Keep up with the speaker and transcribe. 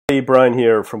Hey, Brian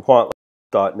here from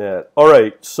quant.net. All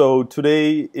right, so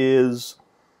today is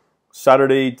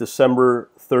Saturday, December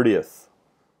 30th.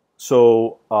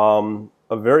 So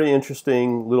a very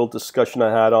interesting little discussion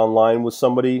I had online with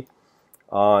somebody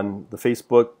on the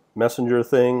Facebook Messenger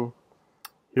thing.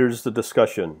 Here's the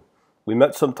discussion. We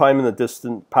met sometime in the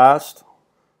distant past,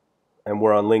 and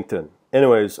we're on LinkedIn.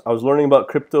 Anyways, I was learning about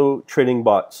crypto trading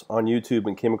bots on YouTube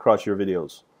and came across your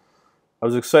videos. I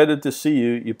was excited to see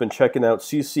you. You've been checking out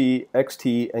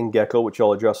ccxt and Gecko, which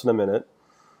I'll address in a minute.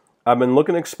 I've been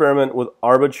looking to experiment with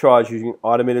arbitrage using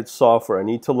automated software. I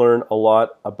need to learn a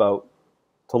lot about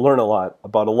a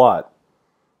lot.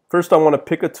 First, I want to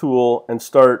pick a tool and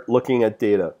start looking at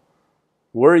data.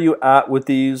 Where are you at with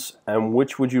these, and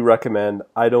which would you recommend?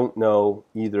 I don't know,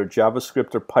 either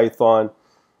JavaScript or Python,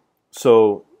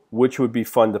 so which would be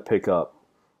fun to pick up?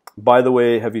 By the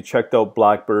way, have you checked out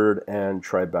Blackbird and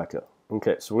Tribeca?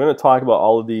 Okay, so we're going to talk about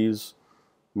all of these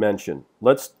mentioned.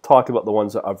 Let's talk about the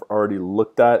ones that I've already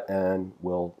looked at and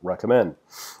will recommend.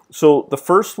 So the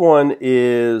first one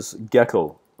is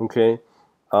Gecko. Okay,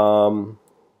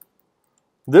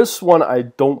 this one I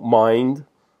don't mind.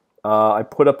 I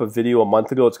put up a video a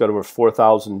month ago. It's got over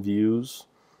 4,000 views.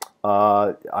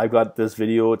 I got this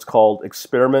video. It's called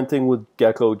Experimenting with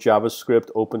Gecko JavaScript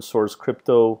Open Source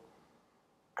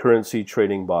Cryptocurrency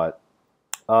Trading Bot.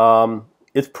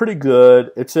 It's pretty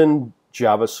good. It's in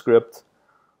JavaScript.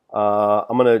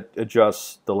 I'm going to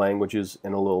adjust the languages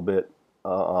in a little bit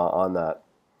on that.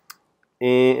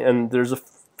 And there's a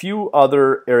few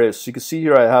other areas. So you can see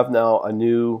here I have now a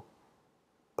new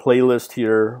playlist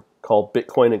here called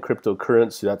Bitcoin and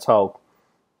Cryptocurrency. That's how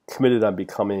committed I'm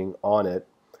becoming on it.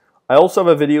 I also have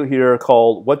a video here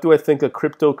called What Do I Think of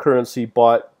Cryptocurrency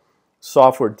Bot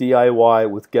Software DIY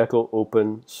with Gecko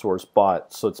Open Source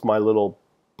Bot. So it's my little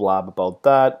blab about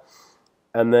that.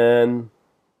 And then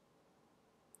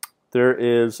there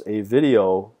is a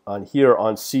video on here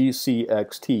on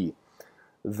ccxt.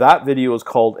 That video is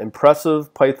called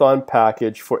Impressive Python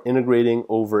Package for Integrating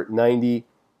Over 90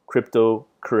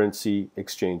 Cryptocurrency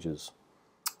Exchanges.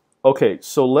 Okay,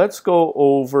 so let's go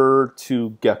over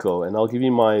to Gecko, and I'll give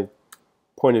you my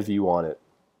point of view on it.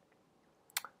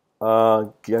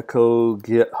 Gecko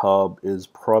GitHub is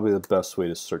probably the best way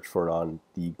to search for it on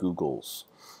the Googles.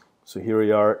 So here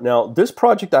we are. Now, this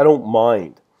project I don't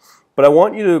mind, but I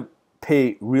want you to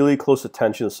pay really close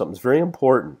attention to something. It's very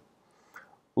important.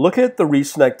 Look at the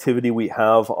recent activity we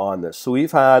have on this. So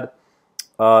we've had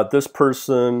this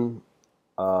person,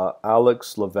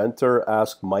 Alex Leventer,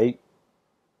 ask Mike,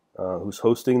 who's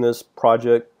hosting this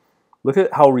project. Look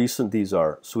at how recent these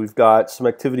are. So we've got some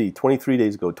activity 23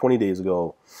 days ago, 20 days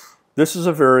ago. This is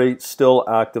a very still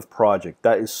active project.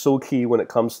 That is so key when it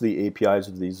comes to the APIs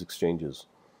of these exchanges.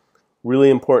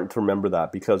 Really important to remember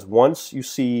that, because once you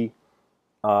see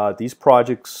these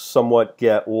projects somewhat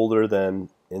get older than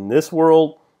in this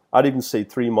world, I'd even say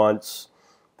 3 months,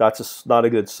 that's not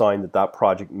a good sign that that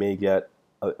project may get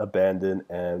abandoned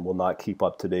and will not keep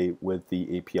up to date with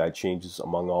the API changes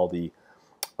among all the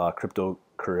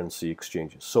cryptocurrency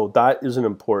exchanges. So that is an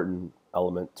important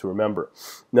element to remember.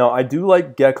 Now, I do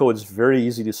like Gecko. It's very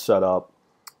easy to set up.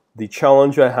 The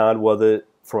challenge I had with it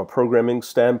from a programming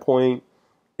standpoint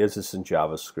is it's in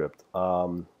JavaScript.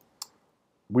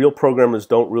 Real programmers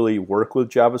don't really work with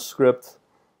JavaScript.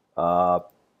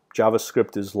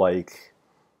 JavaScript is like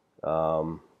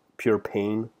pure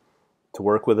pain to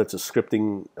work with. It's a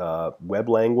scripting web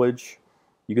language.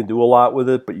 You can do a lot with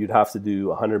it, but you'd have to do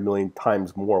 100 million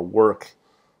times more work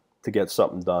to get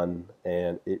something done.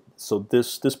 And so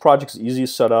this project is easy to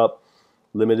set up,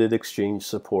 limited exchange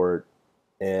support,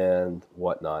 and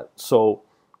whatnot. So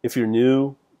if you're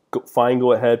new,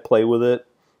 go ahead, play with it.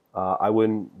 I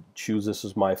wouldn't choose this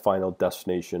as my final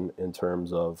destination in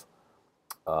terms of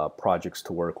projects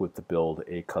to work with to build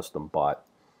a custom bot.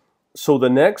 So the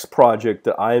next project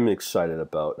that I'm excited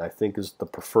about, and I think is the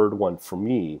preferred one for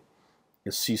me,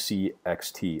 is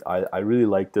ccxt. I really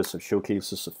like this. I've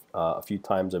showcased this a few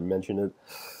times. I've mentioned it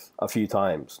a few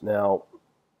times. Now,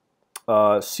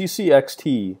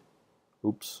 ccxt,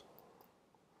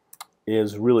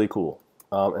 is really cool,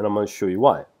 and I'm going to show you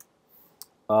why.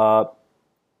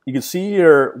 You can see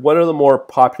here what are the more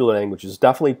popular languages.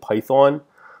 Definitely Python.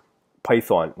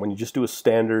 When you just do a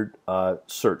standard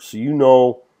search. So you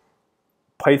know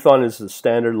Python is the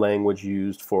standard language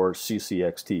used for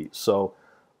ccxt. So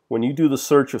when you do the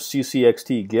search of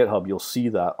ccxt GitHub, you'll see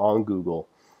that on Google.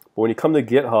 But when you come to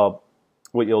GitHub,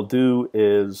 what you'll do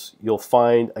is you'll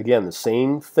find, again, the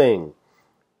same thing.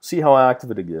 See how active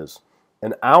it is.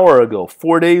 An hour ago,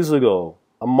 4 days ago,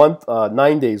 a month,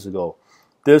 9 days ago,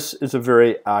 this is a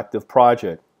very active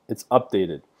project. It's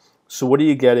updated. So what are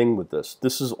you getting with this?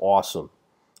 This is awesome.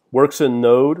 Works in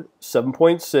Node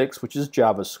 7.6, which is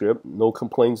JavaScript. No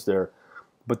complaints there.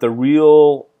 But the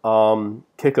real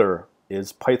kicker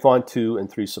is Python 2 and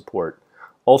 3 support.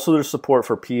 Also, there's support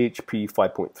for PHP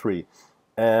 5.3.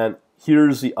 And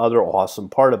here's the other awesome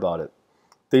part about it.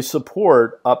 They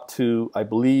support up to, I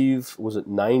believe, was it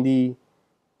 90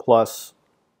 plus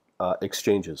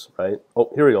exchanges, right? Oh,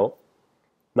 here we go.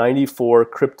 94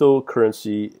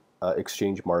 cryptocurrency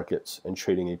exchange markets and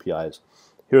trading APIs.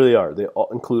 Here they are. They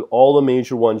include all the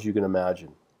major ones you can imagine.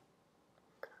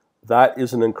 That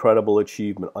is an incredible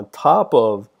achievement. On top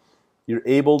of, you're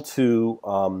able to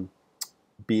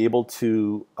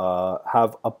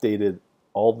have updated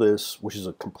all this, which is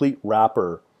a complete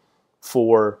wrapper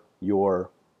for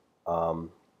your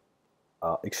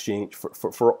exchange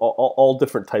for all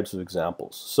different types of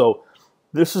examples. So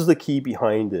this is the key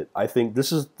behind it. I think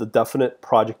this is the definite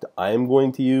project I am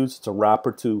going to use. It's a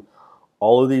wrapper to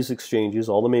all of these exchanges,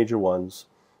 all the major ones.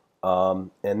 And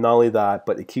not only that,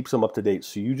 but it keeps them up to date.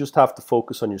 So you just have to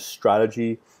focus on your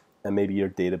strategy and maybe your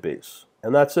database.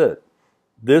 And that's it.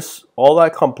 All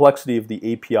that complexity of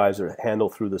the APIs are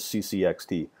handled through the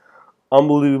ccxt.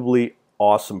 Unbelievably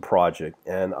awesome project.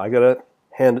 And I gotta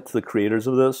hand it to the creators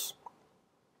of this,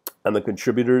 and the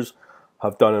contributors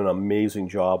have done an amazing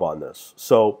job on this.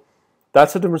 So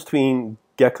that's the difference between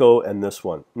Gecko and this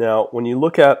one. Now, when you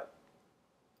look at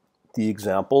the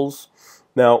examples,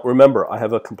 now remember, I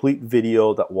have a complete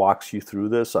video that walks you through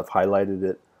this. I've highlighted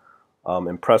it.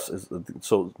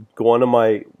 So go onto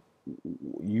my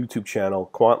YouTube channel,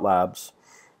 Quant Labs,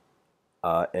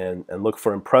 and look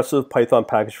for impressive Python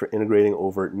package for integrating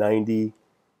over 90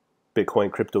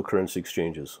 Bitcoin cryptocurrency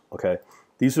exchanges. Okay,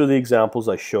 these are the examples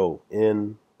I show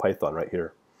in Python right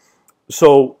here.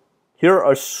 So here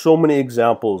are so many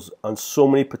examples on so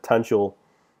many potential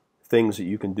things that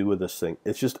you can do with this thing.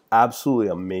 It's just absolutely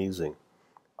amazing.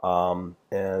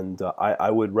 I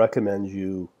would recommend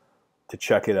you to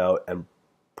check it out and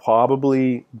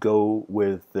probably go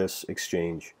with this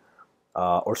exchange,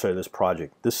 this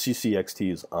project. This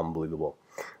ccxt is unbelievable.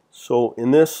 So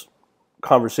in this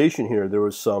conversation here, there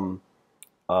was some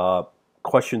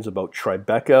questions about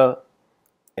Tribeca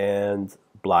and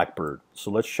Blackbird. So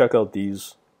let's check out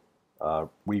these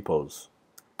repos.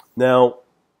 Now,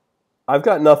 I've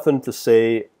got nothing to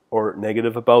say or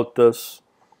negative about this,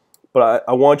 but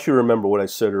I want you to remember what I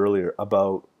said earlier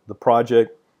about the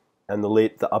project and the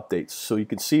updates. So you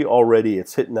can see already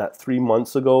it's hitting that 3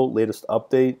 months ago latest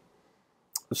update.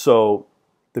 So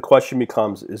the question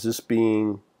becomes, is this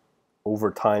being over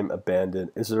time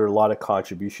abandoned? Is there a lot of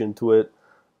contribution to it?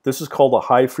 This is called a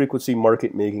high frequency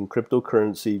market making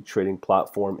cryptocurrency trading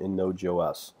platform in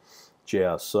Node.js.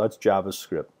 So that's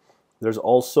JavaScript. There's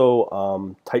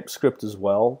also TypeScript as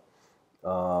well.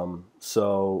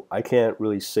 So I can't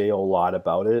really say a lot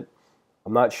about it.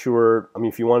 I'm not sure. I mean,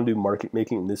 if you want to do market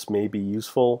making, this may be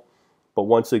useful. But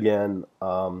once again,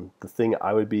 the thing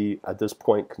I would be at this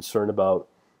point concerned about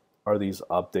are these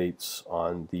updates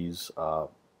on these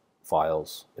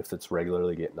files, if it's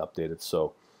regularly getting updated.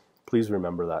 So please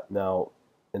remember that. Now,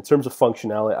 in terms of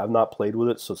functionality, I've not played with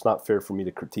it, so it's not fair for me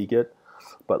to critique it.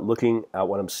 But looking at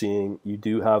what I'm seeing, you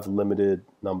do have limited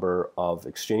number of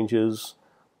exchanges.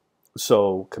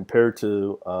 So compared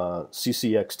to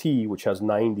ccxt, which has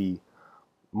 90,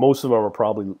 most of them are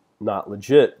probably not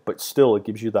legit, but still it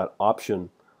gives you that option.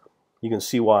 You can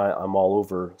see why I'm all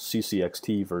over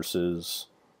ccxt versus,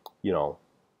 you know,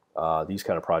 these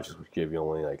kind of projects which give you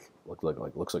only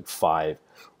looks like 5.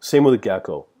 Same with the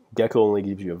Gecko. Gecko only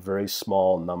gives you a very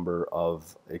small number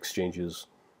of exchanges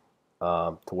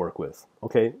to work with.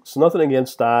 Okay, so nothing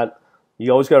against that.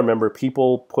 You always got to remember,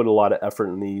 people put a lot of effort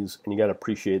in these, and you got to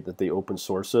appreciate that they open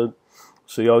source it.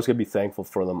 So you always got to be thankful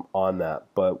for them on that.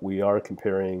 But we are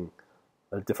comparing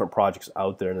different projects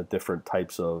out there and the different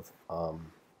types of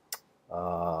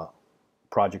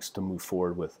projects to move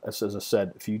forward with. As I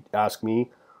said, if you ask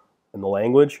me in the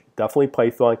language, definitely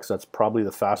Python, because that's probably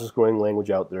the fastest growing language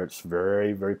out there. It's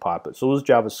very, very popular. So is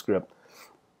JavaScript.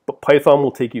 But Python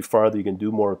will take you farther. You can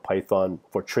do more with Python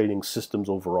for trading systems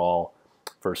overall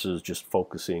versus just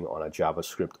focusing on a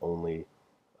JavaScript only,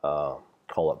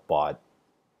 call it bot.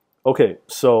 Okay,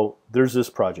 so there's this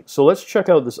project. So let's check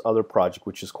out this other project,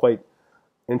 which is quite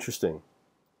interesting.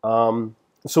 So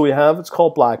we have, it's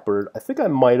called Blackbird. I think I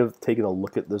might have taken a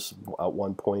look at this at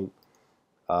one point.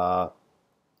 And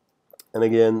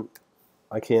again,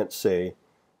 I can't say,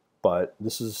 but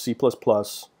this is a C++,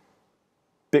 Bitcoin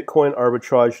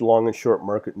arbitrage, long and short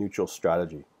market neutral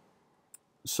strategy.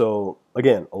 So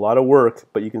again, a lot of work,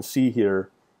 but you can see here,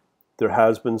 there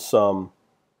has been some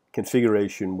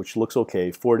configuration, which looks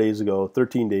okay, 4 days ago,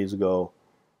 13 days ago,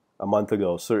 a month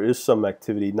ago. So there is some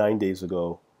activity 9 days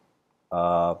ago,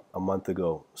 a month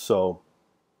ago. So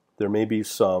there may be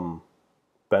some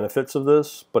benefits of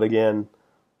this, but again,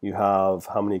 you have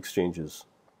how many exchanges?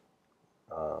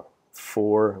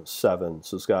 4, 7.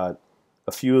 So it's got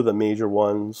a few of the major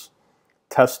ones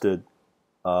tested.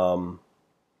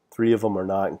 3 of them are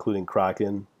not, including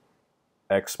Kraken,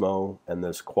 Exmo, and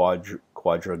this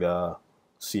Quadriga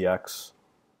CX.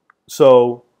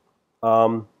 So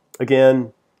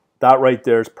again, that right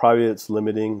there is probably its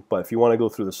limiting, but if you want to go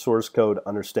through the source code,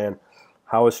 understand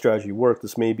how a strategy works,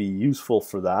 this may be useful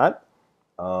for that.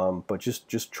 But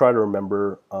just try to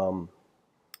remember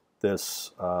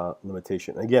this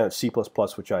limitation. Again, it's C++,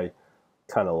 which I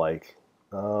kind of like.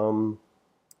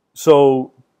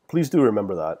 So please do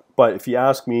remember that. But if you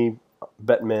ask me,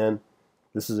 bet man,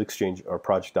 this is Exchange or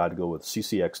project I'd go with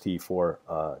ccxt for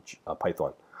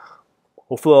Python.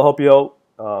 Hopefully I'll help you out.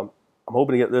 I'm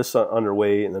hoping to get this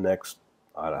underway in the next,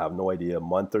 I have no idea,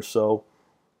 month or so.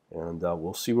 And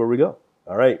we'll see where we go.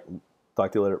 All right.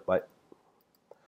 Talk to you later. Bye.